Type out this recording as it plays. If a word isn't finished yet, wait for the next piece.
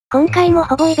今回も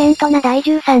ほぼイベントな第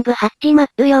13部ハッチマッ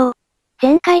プ用。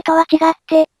前回とは違っ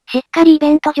て、しっかりイ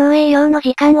ベント上映用の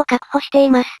時間を確保してい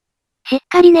ます。しっ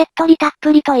かりねっとりたっ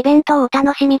ぷりとイベントをお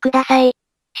楽しみください。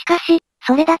しかし、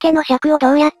それだけの尺を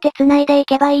どうやって繋いでい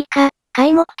けばいいか、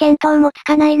皆目見当もつ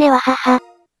かないねわはは。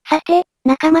さて、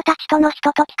仲間たちとのひ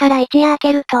とときから一夜明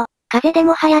けると、風邪で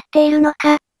も流行っているの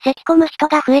か、咳込む人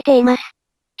が増えています。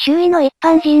周囲の一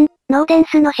般人、ノーデン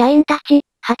スの社員たち、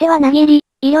果てはなぎり、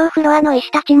医療フロアの医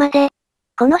師たちまで。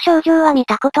この症状は見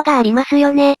たことがあります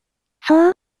よね。そ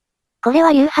う。これ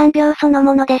は流斑病その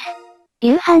ものです。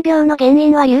流斑病の原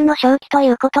因は流の瘴気とい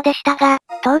うことでしたが、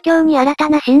東京に新た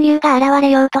な新流が現れ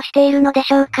ようとしているので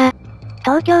しょうか。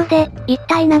東京で、一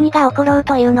体何が起ころう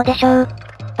というのでしょう。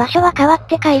場所は変わっ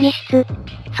て会議室。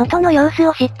外の様子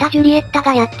を知ったジュリエッタ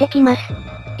がやってきます。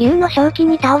流の瘴気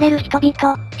に倒れる人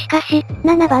々。しかし、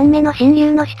7番目の新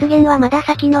流の出現はまだ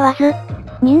先のわず。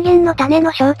人間の種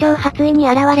の象徴発意に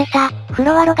現れた、フ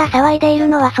ロワロが騒いでいる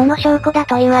のはその証拠だ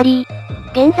というアリ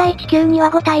ー。現在地球には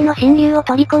5体の新竜を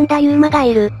取り込んだユーマが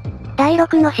いる。第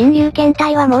6の新竜検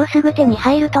体はもうすぐ手に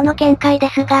入るとの見解で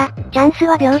すが、チャンス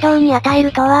は平等に与え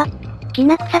るとは。き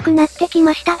な臭くなってき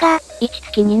ましたが、息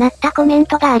つきになったコメン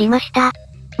トがありました。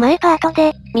前パート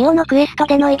で、ミオのクエスト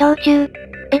での移動中、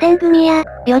エデン組や、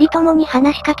頼朝に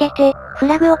話しかけて、フ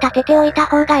ラグを立てておいた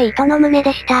方がいいとの旨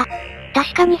でした。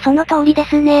確かにその通りで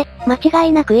すね。間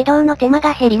違いなく移動の手間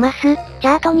が減ります。チ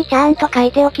ャートにちゃんと書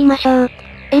いておきましょう。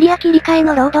エリア切り替え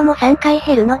のロードも3回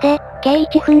減るので、計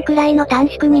1分くらいの短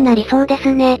縮になりそうで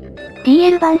すね。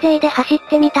TL 万勢で走っ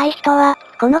てみたい人は、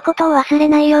このことを忘れ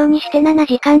ないようにして7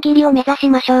時間切りを目指し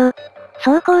ましょう。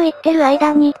そうこう言ってる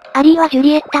間に、アリーはジュ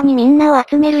リエッタにみんなを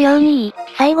集めるように言い、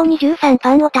最後に13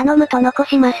パンを頼むと残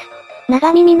します。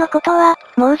長耳のことは、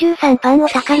もう13パンを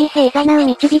高みへ誘う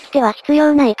導き手は必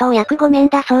要ないと約5面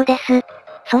だそうです。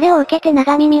それを受けて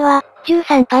長耳は、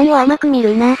13パンを甘く見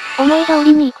るな、思い通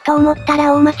りに行くと思った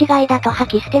ら大間違いだと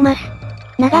吐き捨てます。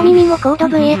長耳もコード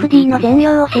VFD の全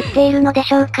容を知っているので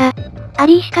しょうか。ア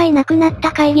リーしかいなくなっ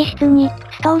た会議室に、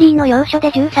ストーリーの要所で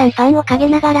13パンを陰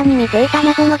ながらに見ていた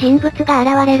謎の人物が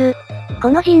現れる。こ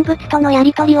の人物とのや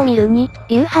りとりを見るに、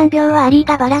流斑病はアリー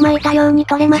がばらまいたように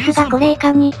取れますがこれ以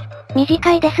下に、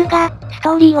短いですが、ス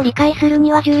トーリーを理解する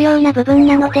には重要な部分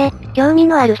なので、興味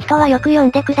のある人はよく読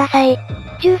んでください。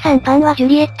13パンはジュ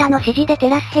リエッタの指示でテ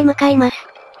ラスへ向かいます。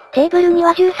テーブルに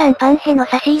は13パンへの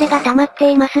差し入れが溜まっ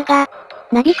ていますが、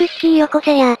ナビクッキーよこ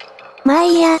せや。まあ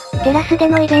いいや、テラスで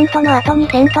のイベントの後に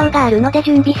戦闘があるので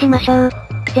準備しましょう。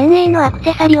前衛のアク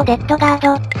セサリーをデッドガー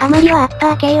ド、あまりはアッパ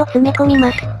ー系を詰め込みま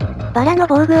す。バラの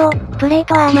防具を、プレー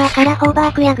トアーマーからホーバ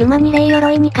ークやグマにレイ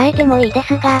鎧に変えてもいいで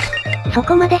すが、そ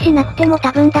こまでしなくても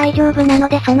多分大丈夫なの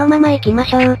でそのまま行きま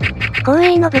しょう。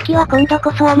光栄の武器は今度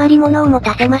こそあまり物を持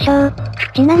たせましょう。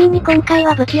ちなみに今回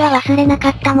は武器は忘れなか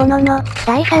ったものの、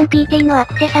第 3PT のア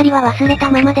クセサリーは忘れた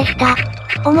ままでした。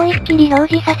思いっきり表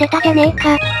示させたじゃねえ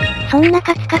か。そんな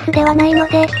カツカツではないの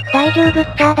で、大丈夫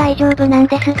っちゃ大丈夫なん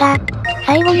ですが、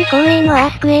最後に光栄のア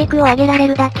ースクエイクを上げられ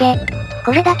るだけ。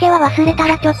これだけは忘れた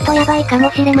らちょっとやばいか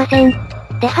もしれません。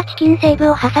で8金セー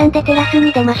ブを挟んでテラス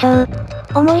に出ましょう。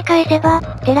思い返せば、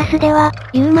テラスでは、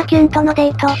ユーマキュンとの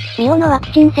デート、ミオのワ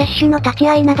クチン接種の立ち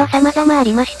会いなど様々あ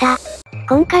りました。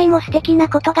今回も素敵な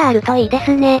ことがあるといいで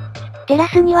すね。テラ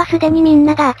スにはすでにみん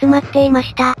なが集まっていま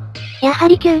した。やは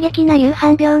り急激な流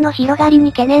斑病の広がり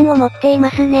に懸念を持っていま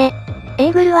すね。エ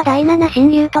ーグルは第7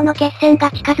新流との決戦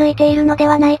が近づいているので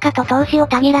はないかと闘志を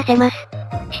たぎらせます。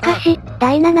しかし、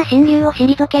第7新流を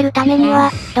退けるためには、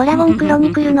ドラゴンクロ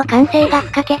ニクルの完成が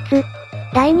不可欠。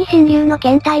第2新流の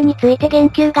検体について言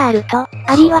及があると、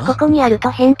アリーはここにあると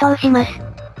返答します。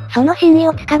その真意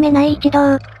をつかめない一同。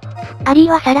アリー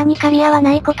はさらに噛み合わ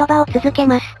ない言葉を続け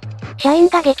ます。社員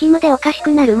が激務でおかし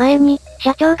くなる前に、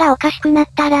社長がおかしくなっ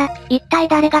たら、一体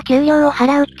誰が給料を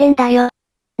払うってんだよ。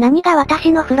何が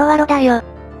私のフロワロだよ。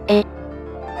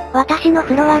私の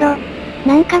フロワロ。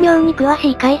なんか妙に詳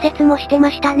しい解説もして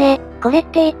ましたね。これっ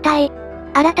て一体、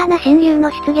新たな新流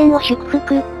の出現を祝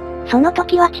福。その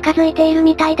時は近づいている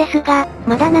みたいですが、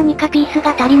まだ何かピース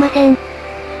が足りません。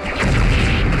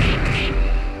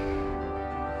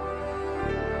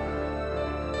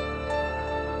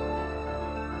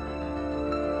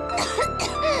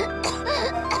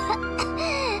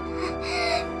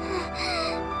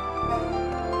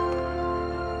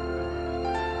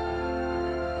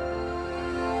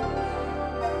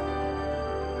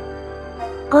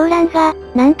ゴーランが、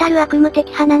なんたる悪夢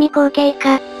的花見光景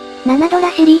か。7ドラ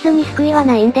シリーズに救いは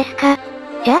ないんですか？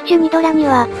じゃあチュニドラに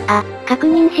は、確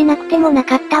認しなくてもな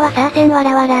かったわさーせんわ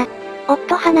らわら。おっ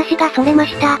と話がそれま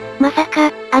した。まさ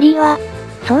か、アリーは。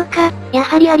そうか、や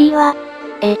はりアリーは。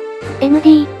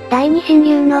ND、第二侵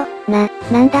入の、な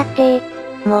んだって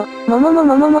も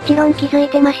ちろん気づい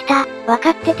てました。わか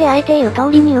っててあえて言う通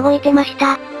りに動いてまし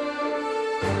た。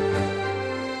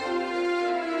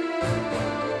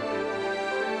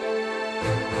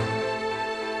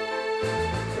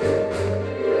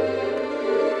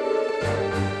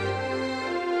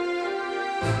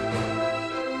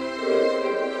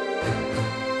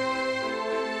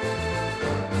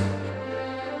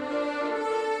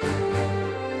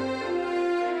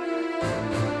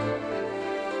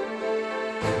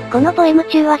このポエム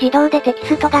中は自動でテキ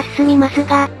ストが進みます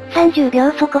が、30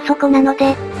秒そこそこなの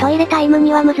で、トイレタイム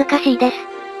には難しいです。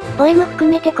ポエム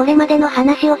含めてこれまでの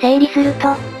話を整理すると、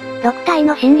6体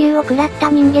の侵入を食らった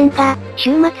人間が、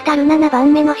終末たる7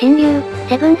番目の侵入、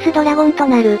セブンスドラゴンと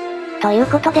なる、という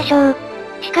ことでしょう。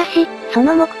しかし、そ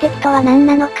の目的とは何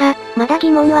なのか、まだ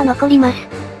疑問は残ります。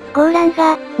ゴーラン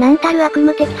が、何たる悪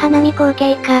夢的花見光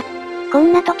景か。こ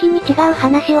んな時に違う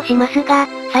話をしますが、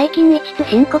最近一つ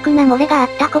深刻な漏れがあっ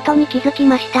たことに気づき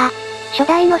ました。初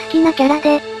代の好きなキャラ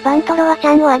で、バントロワち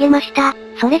ゃんをあげました。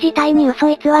それ自体に嘘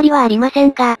偽りはありませ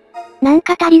んが。なん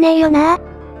か足りねえよな。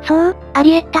そう、ア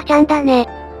リエッタちゃんだね。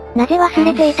なぜ忘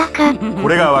れていたか。こ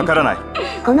れがわからない。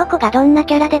この子がどんな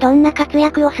キャラでどんな活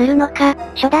躍をするのか、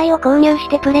初代を購入し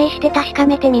てプレイして確か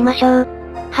めてみましょう。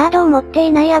ハードを持って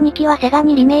いない兄貴はセガ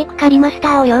にリメイクかリマスタ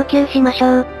ーを要求しまし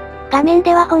ょう。画面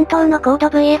では本当のコード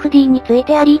VFD につい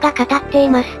てアリーが語ってい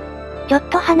ます。ちょっ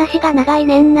と話が長い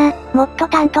ねんな。もっと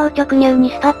単刀直入に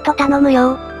スパッと頼む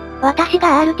よ。私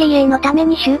が RTA のため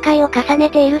に周回を重ね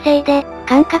ているせいで、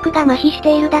感覚が麻痺し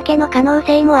ているだけの可能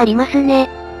性もありますね。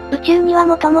宇宙には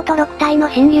もともと6体の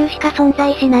侵入しか存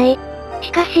在しない。し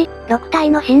かし、6体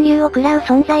の侵入を食らう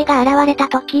存在が現れた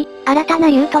時、新たな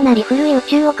竜となり古い宇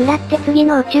宙を食らって次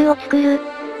の宇宙を作る。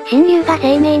侵入が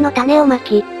生命の種をま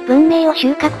き、文明を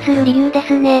収穫する理由で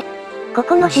すね。こ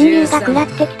この侵入が食らっ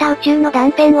てきた宇宙の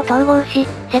断片を統合し、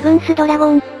セブンスドラ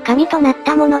ゴン、神となっ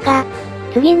たものが、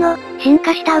次の、進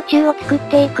化した宇宙を作っ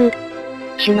ていく。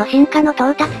種の進化の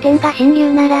到達点が侵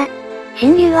入なら、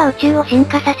侵入は宇宙を進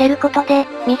化させることで、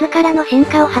自らの進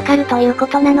化を図るというこ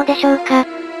となのでしょうか。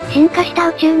進化した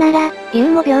宇宙なら、竜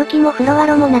も病気もフロワ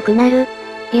ロもなくなる。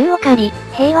竜を狩り、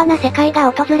平和な世界が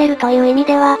訪れるという意味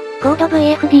では、コード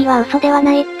VFD は嘘では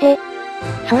ないって。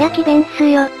そりゃ詭弁っす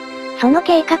よ。その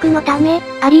計画のため、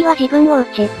アリーは自分を撃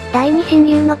ち、第二侵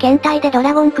入の検体でド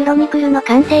ラゴンクロニクルの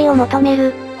完成を求め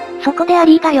る。そこでア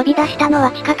リーが呼び出したの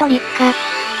はチカとリッカ。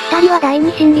二人は第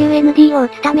二侵入 ND を撃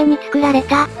つために作られ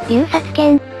た、竜殺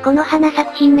剣、この花咲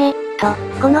く姫、と、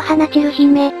この花散る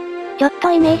姫。ちょっ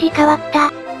とイメージ変わった。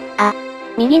あ、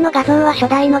右の画像は初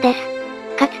代のです。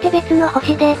かつて別の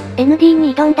星で、ND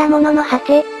に挑んだものの果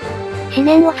て、思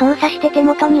念を操作して手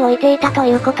元に置いていたと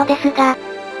いうことですが、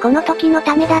この時の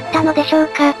ためだったのでしょう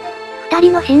か。二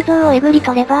人の心臓をえぐり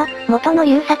取れば、元の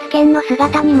竜殺剣の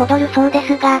姿に戻るそうで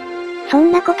すが、そ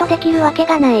んなことできるわけ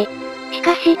がない。し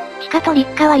かし、チカとリ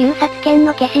ッカは竜殺剣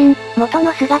の化身、元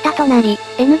の姿となり、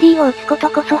ND を撃つこと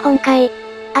こそ本会。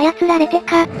操られて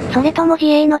か、それとも自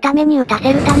衛のために撃た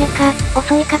せるためか、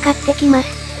襲いかかってきます。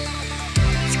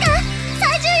チカ、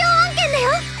最重要案件だよ。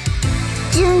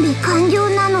準備完了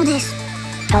なのです。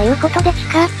ということでチ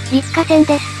カ、リッカ戦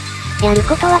です。やる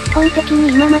ことは基本的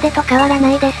に今までと変わら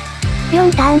ないです。4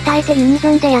ターン耐えてユニ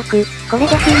ゾンで焼く。これ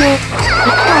ですね。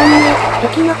1ターン目、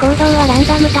敵の行動はラン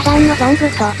ダム多段のゾンブ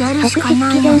と、即死付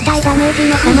き全体ダメージ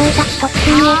のかまいたち突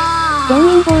進へ。全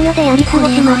員防御でやり過ご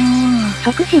します。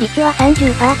即死率は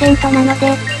 30% なので、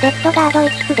レッドガード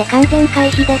1区で完全回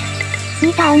避です。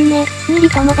2ターン目、2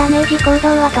里ともダメージ行動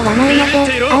は取らないの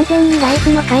で、安全にライフ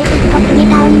の回復と次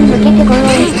ターンに向けてゴール。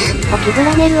置きブ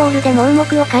ラネルオールで盲目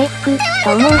を回復、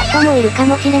と思う人もいるか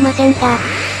もしれませんが、し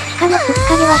かもツッ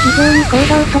カゲは非常に行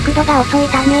動速度が遅い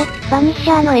ため、バニッ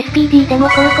シャーの SPD でも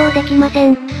航行できませ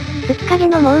ん。ツッカゲ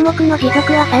の盲目の持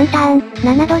続は3ターン、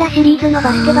7ドラシリーズの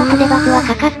バスケバフでバフは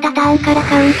かかったターンから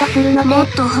カウントするので、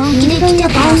人間の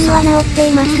ターンには治って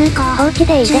います。放置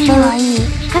でいいでしょう。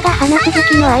シカが放つ武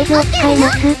器の合図を使いま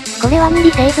す。これはミ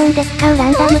リ生存で使うラ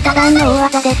ンダム多段の大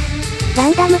技です。ラ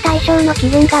ンダム対象の機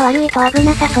嫌が悪いと危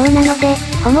なさそうなので、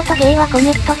ホモとゲイはコ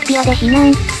ネクトスピアで避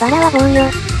難、バラは防御。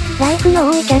ライフの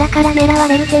多いキャラから狙わ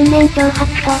れる天然挑発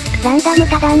と、ランダム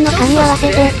多段の組み合わせ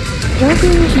で、上空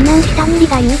に避難したミリ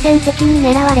が優先的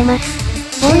に狙われます。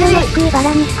防御の低いバ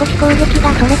ラに少し攻撃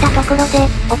がそれたところで、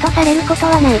落とされること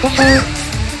はないでしょう。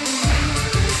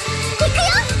行く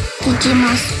よ。行き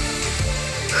ます。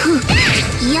ふっ、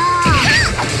いや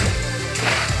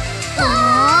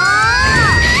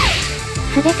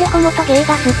すべてホモとゲイ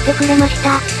が吸ってくれまし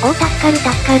た。お助かる助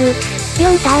かる。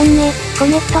4ターン目、コ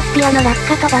ネクトスピアの落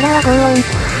下とバラは轟音。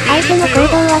相手の行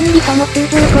動は2里とも通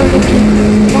常攻撃。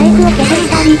ライフを削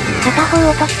ったり、片方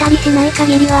落としたりしない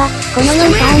限りは、この4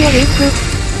ターンをループ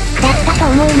だったと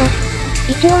思います。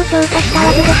一応調査した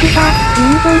はずですが、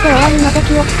ユニゾンで終わるので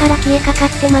記憶から消えかかっ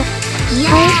てます。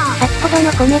はい、先ほど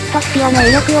のコメットスピアの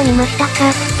威力を見ました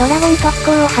か。ドラゴン特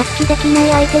攻を発揮できな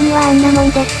い相手にはあんなも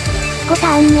んです。5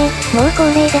ターン目、もう恒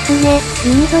例ですね。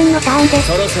ユニゾンのターンです。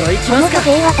そろそろ行きこのますか。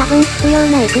時計は多分必要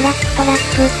ないクラッチトラッ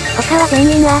プ、他は全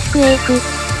員アースクエイク。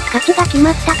勝ちが決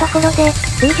まったところで、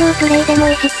通常プレイでも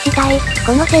意識したい、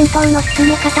この戦闘の進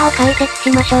め方を解説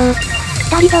しましょう。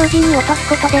2人同時に落とす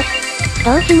ことです。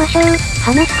どうしましょう。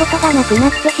話すことがなくな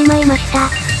ってしまいました。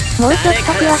もうちょっと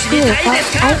詳しく言うと、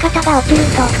相方が落ちる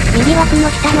と、右枠の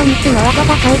下の2つの技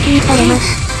が解禁されま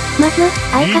す。まず、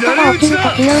相方が落ちると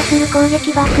使用する攻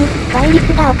撃バフ、倍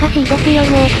率がおかしいですよ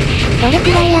ね。どれ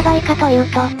くらいヤバいかという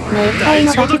と、目いっぱい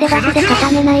のガチでバフで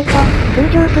固めないと、通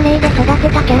常プレイで育て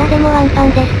たキャラでもワンパ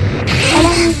ンです。さら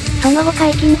に、その後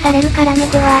解禁されるからめ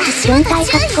ては、全体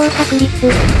発行確率。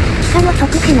しかも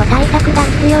即死の対策が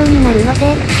必要になるの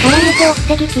で、絡めてを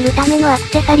防ぎ切るためのアク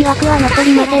セサリ枠は残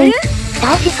りません。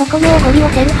倒し損ねを掘り寄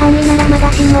せる範囲ならま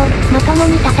だしも、まとも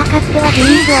に戦ってはジ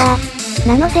リーズは。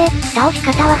なので、倒し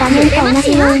方は画面と同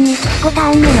じように、5タ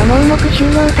ーン目の盲目終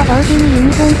了と同時にユ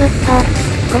ニゾンぶっ破。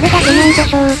これが無難で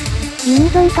しょう。ユニ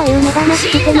ゾンという目玉シ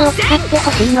ステムを使って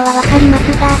ほしいのはわかりま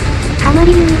すが、あま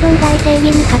りユニゾン外正義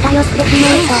に偏ってしま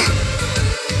うと。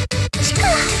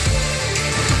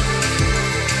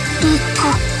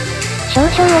少々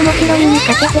面白いに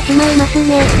欠けてしまいます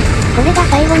ね。これが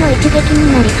最後の一撃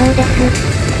になりそうです。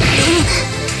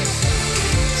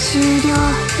終了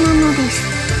なので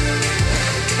す。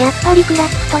やっぱりクラッ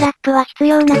チトラップは必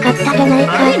要なかったじゃない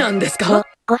か。何なんですか。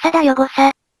誤差だよ誤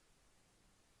差。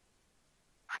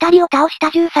2人を倒した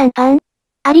13パン。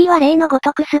アリーは例のご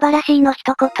とく素晴らしいの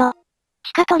一言。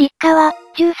シカとリッカは、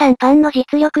13パンの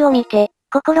実力を見て、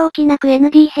心置きなく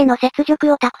ND への雪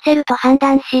辱を託せると判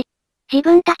断し、自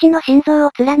分たちの心臓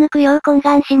を貫くよう懇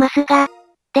願しますが、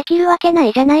できるわけな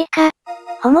いじゃないか。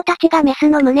ホモたちがメス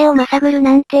の胸をまさぐる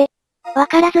なんて、わ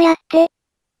からずやって。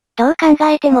どう考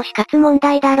えても死活問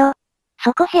題だろ。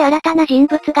そこへ新たな人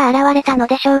物が現れたの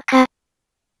でしょうか。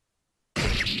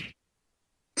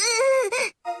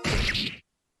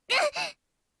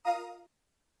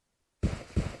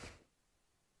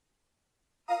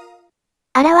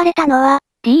現れたのは、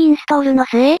D インストールの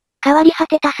末、変わり果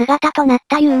てた姿となっ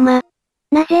たユーマ。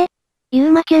なぜユ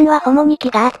ーマキュンはホモに気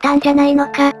があったんじゃないの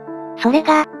か。それ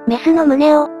が、メスの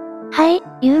胸を。はい、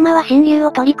ユーマは親友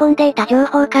を取り込んでいた情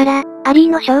報から、アリー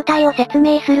の正体を説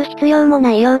明する必要も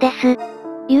ないようです。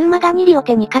ユーマが2里を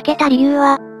手にかけた理由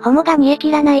は、ホモが煮え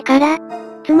切らないから。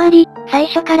つまり、最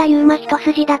初からユーマ一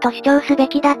筋だと主張すべ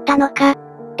きだったのか。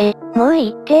もうい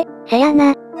いって、せや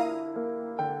な。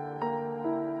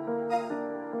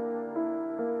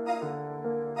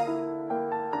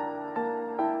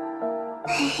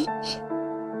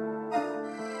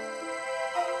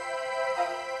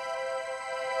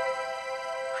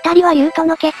2人はユウと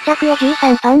の決着を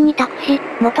13パンに託し、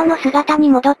元の姿に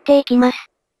戻っていきます。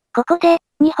ここで、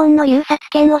2本の優殺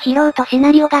剣を拾うとシ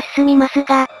ナリオが進みます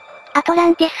が、アトラ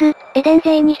ンティス、エデン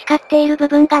勢に光っている部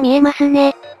分が見えます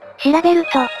ね。調べると、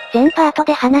前パート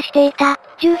で話していた、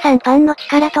13パンの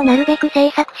力となるべく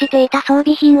製作していた装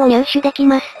備品を入手でき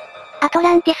ます。アト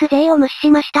ランティス勢を無視し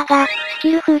ましたが、ス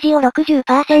キル封じを 60%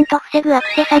 防ぐアク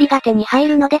セサリが手に入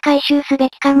るので回収すべ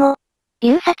きかも。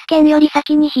優殺剣より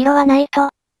先に拾わないと、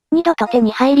二度と手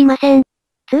に入りません。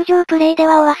通常プレイで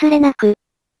はお忘れなく。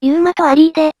ユーマとア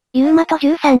リーで、ユーマと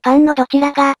13パンのどち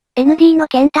らが、ND の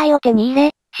検体を手に入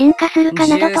れ、進化するか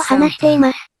などと話してい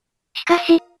ます。しか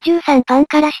し、13パン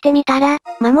からしてみたら、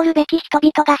守るべき人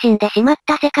々が死んでしまっ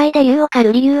た世界でユーを狩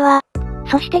る理由は、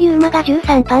そしてユーマが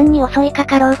13パンに襲いか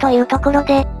かろうというところ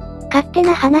で、勝手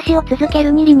な話を続け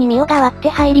る2里にミオが割って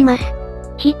入ります。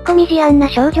引っ込み思案な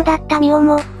少女だったミオ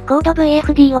も、コード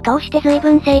VFD を通して随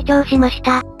分成長しまし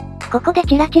た。ここで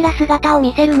チラチラ姿を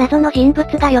見せる謎の人物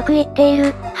がよく言ってい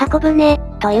る、箱舟、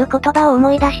という言葉を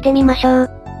思い出してみましょう。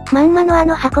まんまのあ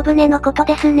の箱舟のこと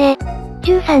ですね。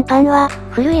13パンは、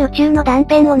古い宇宙の断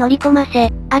片を乗り込ませ、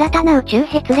新たな宇宙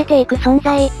へ連れて行く存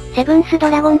在、セブンスド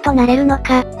ラゴンとなれるの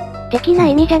か、的な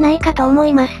意味じゃないかと思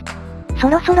います。そ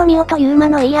ろそろミオとユーマ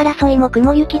の言い争いも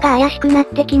雲行きが怪しくなっ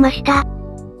てきました。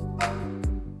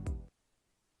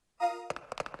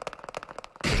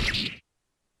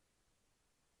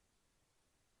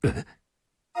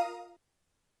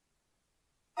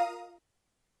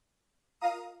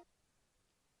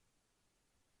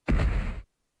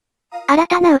新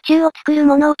たな宇宙を作る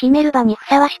ものを決める場にふ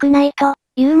さわしくないと、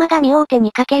ユーマがミオを手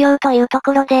にかけようというと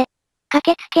ころで、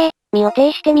駆けつけ、身を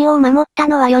挺して身を守った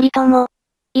のは頼朝。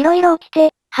色々起き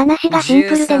て、話がシン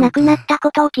プルでなくなった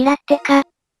ことを嫌ってか、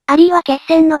アリーは決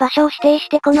戦の場所を指定し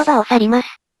てこの場を去ります。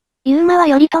ユーマは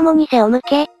頼朝に背を向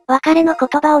け、別れの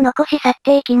言葉を残し去っ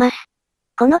ていきます。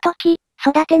この時、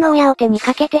育ての親を手に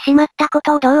かけてしまったこ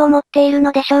とをどう思っている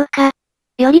のでしょうか。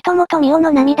頼朝と美代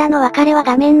の涙の別れは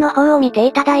画面の方を見て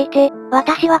いただいて、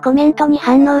私はコメントに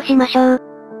反応しましょう。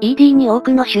ED に多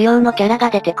くの主要のキャラが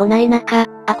出てこない中、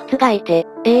阿久津がいて、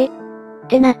っ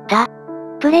てなった。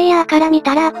プレイヤーから見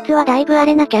たら阿久津はだいぶア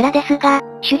レなキャラですが、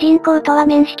主人公とは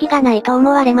面識がないと思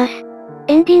われます。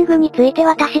エンディングについて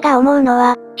私が思うの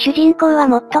は、主人公は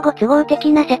もっとご都合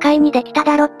的な世界にできた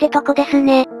だろってとこです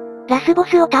ね。ラスボ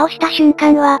スを倒した瞬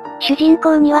間は、主人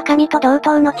公には神と同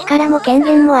等の力も権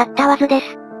限もあったはずで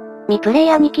す。未プレ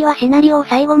イ兄貴はシナリオを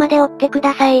最後まで追ってく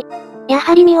ださい。や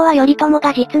はり美代は頼朝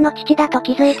が実の父だと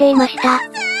気づいていました。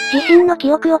自身の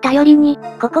記憶を頼りに、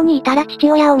ここにいたら父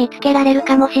親を見つけられる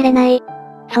かもしれない。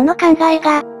その考え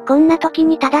が、こんな時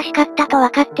に正しかったと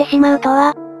分かってしまうと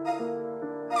は。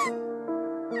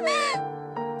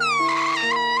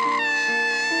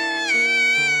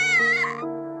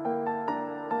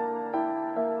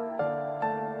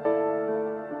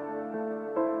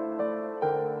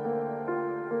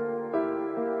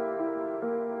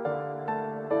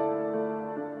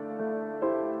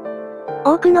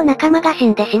多くの仲間が死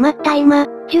んでしまった今、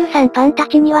13班た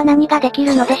ちには何ができ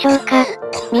るのでしょうか。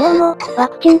美代も、ワ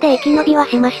クチンで生き延びは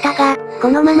しましたが、こ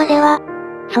のままでは、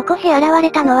そこへ現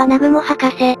れたのは南雲博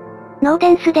士。ノー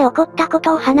デンスで起こったこ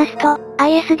とを話すと、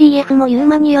ISDF もユー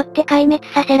マによって壊滅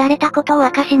させられたことを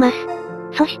明かします。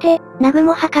そして、南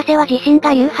雲博士は自身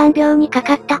が夕飯病にか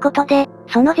かったことで、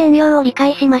その全容を理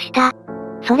解しました。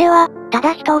それは、た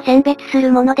だ人を選別す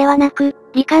るものではなく、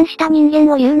罹患した人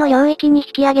間を優の領域に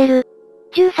引き上げる。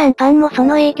13班もそ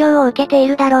の影響を受けてい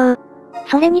るだろう。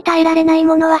それに耐えられない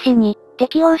者は死に、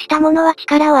適応した者は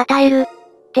力を与える。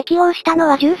適応したの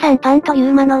は13班とユ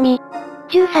ーマのみ。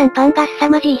13班が凄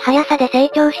まじい速さで成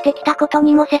長してきたこと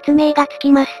にも説明がつ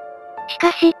きます。し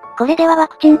かし、これではワ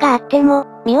クチンがあっても、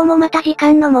美代もまた時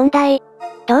間の問題。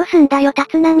どうすんだよ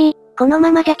立浪、この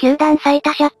ままじゃ球団最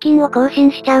多借金を更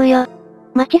新しちゃうよ。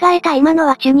間違えた今の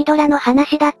はチュニドラの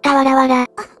話だったわらわら。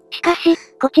しかし、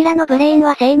こちらのブレイン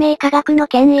は生命科学の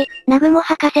権威、南雲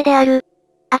博士である。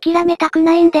諦めたく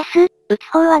ないんです、打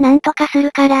つ方は何とかす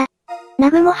るから。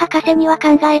南雲博士には考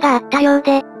えがあったよう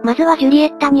で、まずはジュリエ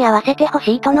ッタに合わせてほ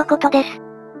しいとのことです。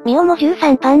美代も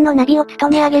13班のナビを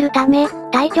務め上げるため、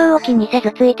体調を気にせ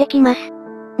ずついてきます。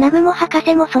南雲博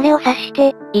士もそれを察し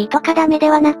て、いいとかダメで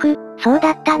はなく、そう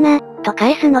だったな、と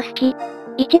返すの好き。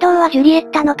一同はジュリエッ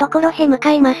タのところへ向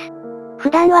かいます。普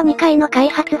段は2階の開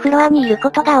発フロアにいるこ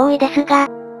とが多いですが、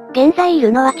現在い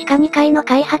るのは地下2階の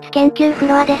開発研究フ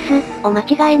ロアです、を間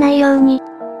違えないように。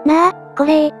なあ、こ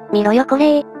れ見ろよこ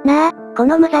れなあ、こ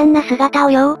の無残な姿を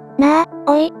よなあ、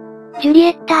おい。ジュリエ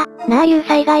ッタ、なあ有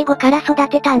災害後から育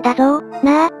てたんだぞ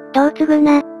なあ、どう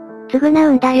償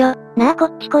うんだよ、なあこ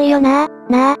っち来いよなあ、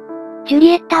なあ。ジュリ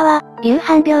エッタは、夕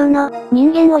飯病の、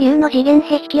人間を優の次元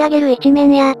へ引き上げる一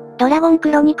面や、ドラゴン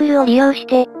クロニクルを利用し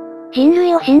て、人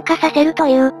類を進化させると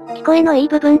いう、聞こえのいい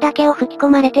部分だけを吹き込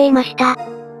まれていました。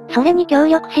それに協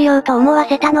力しようと思わ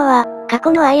せたのは、過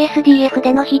去の ISDF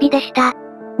での日々でした。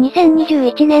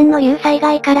2021年の有災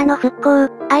害からの復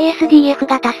興、ISDF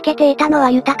が助けていたの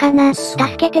は豊かな、助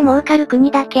けて儲かる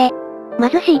国だけ。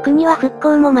貧しい国は復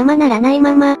興もままならない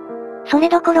まま。それ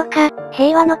どころか、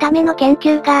平和のための研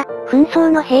究が、紛争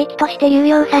の兵器として流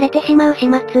用されてしまう始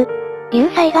末。有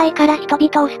災害から人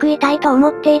々を救いたいと思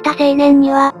っていた青年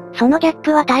には、そのギャッ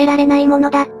プは耐えられないもの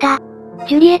だった。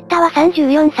ジュリエッタは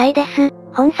34歳です。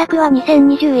本作は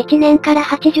2021年から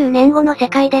80年後の世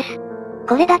界です。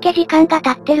これだけ時間が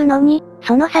経ってるのに、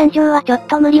その惨状はちょっ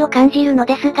と無理を感じるの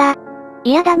ですが。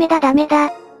いやダメだ。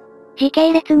時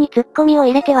系列にツッコミを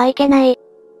入れてはいけない。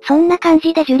そんな感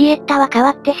じでジュリエッタは変わ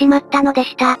ってしまったので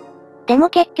した。でも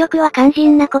結局は肝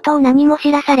心なことを何も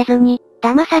知らされずに、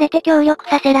騙されて協力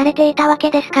させられていたわ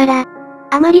けですから。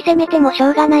あまり責めてもし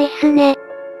ょうがないっすね。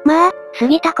まあ、過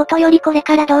ぎたことよりこれ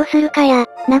からどうするかや、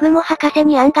南雲博士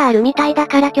に案があるみたいだ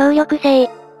から協力せい。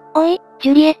おい、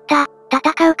ジュリエッタ、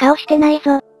戦う顔してない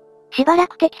ぞ。しばら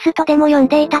くテキストでも読ん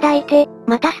でいただいて、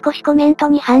また少しコメント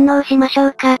に反応しましょ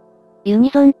うか。ユニ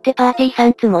ゾンってパーティー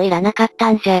3つもいらなかっ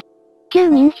たんじゃ。9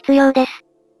人必要です。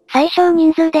最小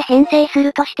人数で編成す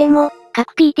るとしても、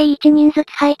各 PT1 人ず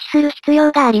つ配置する必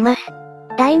要があります。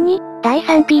第2、第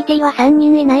3 PT は3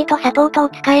人いないとサポートを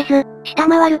使えず、下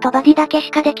回るとバディだけし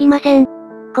かできません。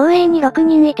後衛に6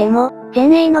人いても、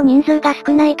前衛の人数が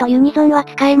少ないとユニゾンは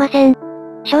使えません。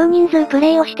少人数プ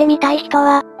レイをしてみたい人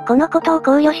は、このことを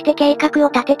考慮して計画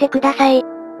を立ててください。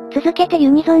続けてユ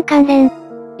ニゾン関連。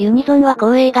ユニゾンは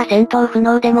後衛が戦闘不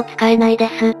能でも使えないで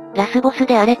す。ラスボス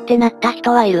であれってなった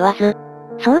人はいるわず。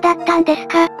そうだったんです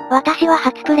か。私は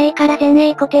初プレイから前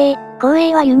衛固定、後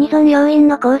衛はユニゾン要員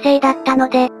の構成だったの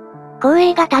で、後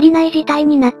衛が足りない事態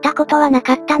になったことはな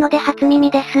かったので初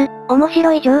耳です。面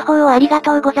白い情報をありが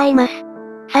とうございます。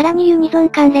さらにユニゾン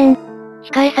関連。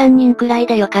控え3人くらい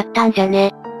でよかったんじゃ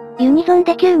ね。ユニゾン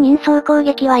で9人総攻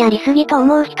撃はやりすぎと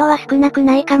思う人は少なく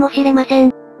ないかもしれませ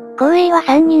ん。後衛は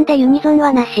3人でユニゾン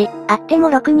はなし、あっても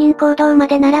6人行動ま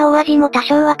でなら大味も多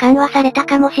少は緩和された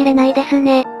かもしれないです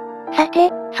ね。さ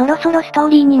て、そろそろストー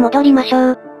リーに戻りまし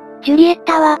ょう。ジュリエッ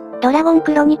タは、ドラゴン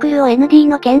クロニクルを ND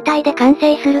の検体で完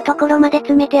成するところまで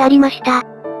詰めてありました。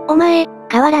お前、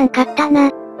変わらんかった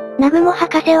な。ナグモ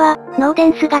博士は、ノーデ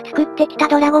ンスが作ってきた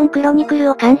ドラゴンクロニク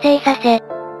ルを完成させ、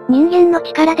人間の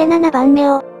力で7番目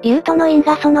を、竜との因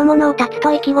果そのものを断つ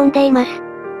と意気込んでいます。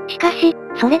しかし、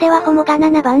それではホモが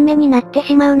7番目になって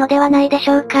しまうのではないでし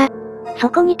ょうか。そ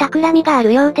こに企みがあ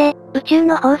るようで、宇宙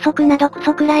の法則などク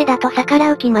ソくらいだと逆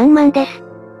らう気満々です。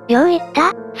よう言っ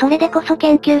た？それでこそ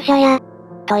研究者や。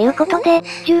ということで、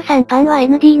13番は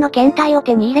ND の検体を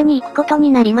手に入れに行くこと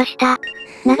になりました。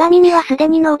長耳はすで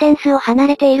にノーデンスを離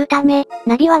れているため、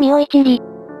ナビは身を一里。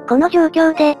この状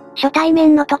況で、初対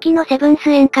面の時のセブンス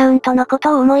エンカウントのこ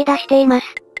とを思い出しています。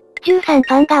13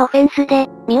番がオフェンスで、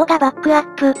ミオがバックア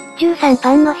ップ、13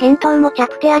番の返答も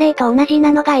着手アレイと同じ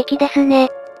なのが粋ですね。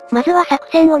まずは作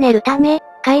戦を練るため、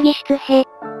会議室へ。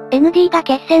ND が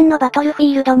決戦のバトルフ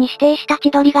ィールドに指定した千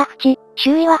鳥が淵、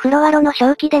周囲はフロアロの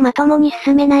正気でまともに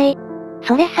進めない。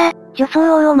それさ、女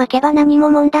装王を巻けば何も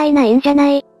問題ないんじゃな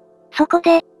い。そこ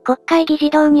で、国会議事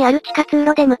堂にある地下通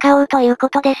路で向かおうというこ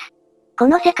とです。こ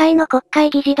の世界の国会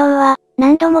議事堂は、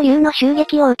何度も竜の襲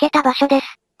撃を受けた場所です。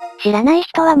知らない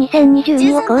人は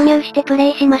2022を購入してプ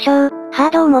レイしましょう。ハ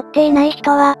ードを持っていない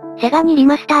人は、セガにリ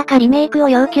マスターかリメイクを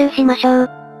要求しましょう。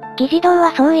議事堂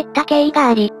はそういった経緯が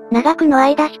あり、長くの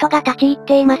間人が立ち入っ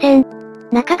ていません。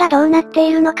中がどうなって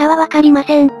いるのかはわかりま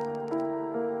せん。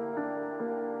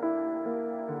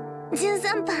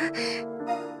13番。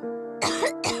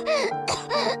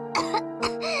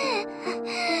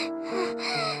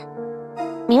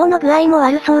ミオの具合も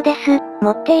悪そうです。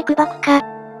持っていくばくか。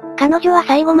彼女は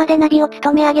最後までナビを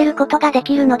務め上げることがで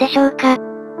きるのでしょうか。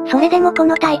それでもこ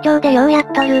の体調でようや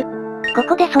っとる。こ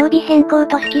こで装備変更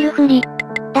とスキル振り。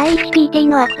第 1PT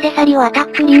のアクセサリをアタ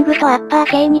ックリングとアッパー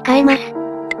系に変えます。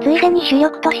ついでに主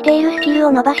力としているスキル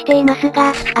を伸ばしています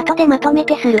が、後でまとめ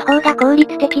てする方が効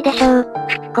率的でしょう。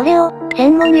これを、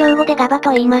専門用語でガバ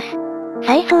と言います。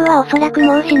再装はおそらく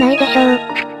もうしないでしょう。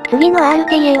次の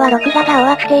RTA は録画が終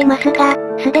わっていますが、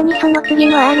すでにその次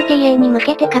の RTA に向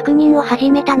けて確認を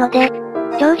始めたので、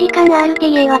長時間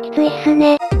RTA はきついっす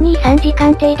ね。2、3時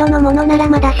間程度のものなら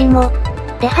まだしも。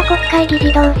では国会議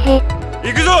事堂へ。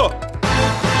行くぞ！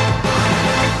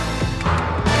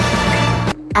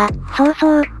あ、そう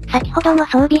そう、先ほどの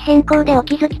装備変更でお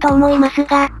気づきと思います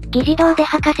が、議事堂で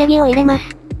は稼ぎを入れます。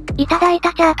いただい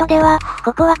たチャートでは、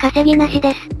ここは稼ぎなし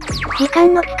です。時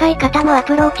間の使い方のア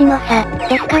プローチの差、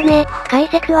ですかね。解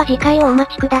説は次回をお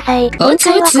待ちください。今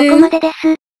回はここまでで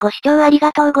す。ご視聴あり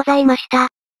がとうございました。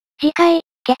次回、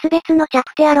決別のチャ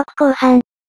プテア6後半。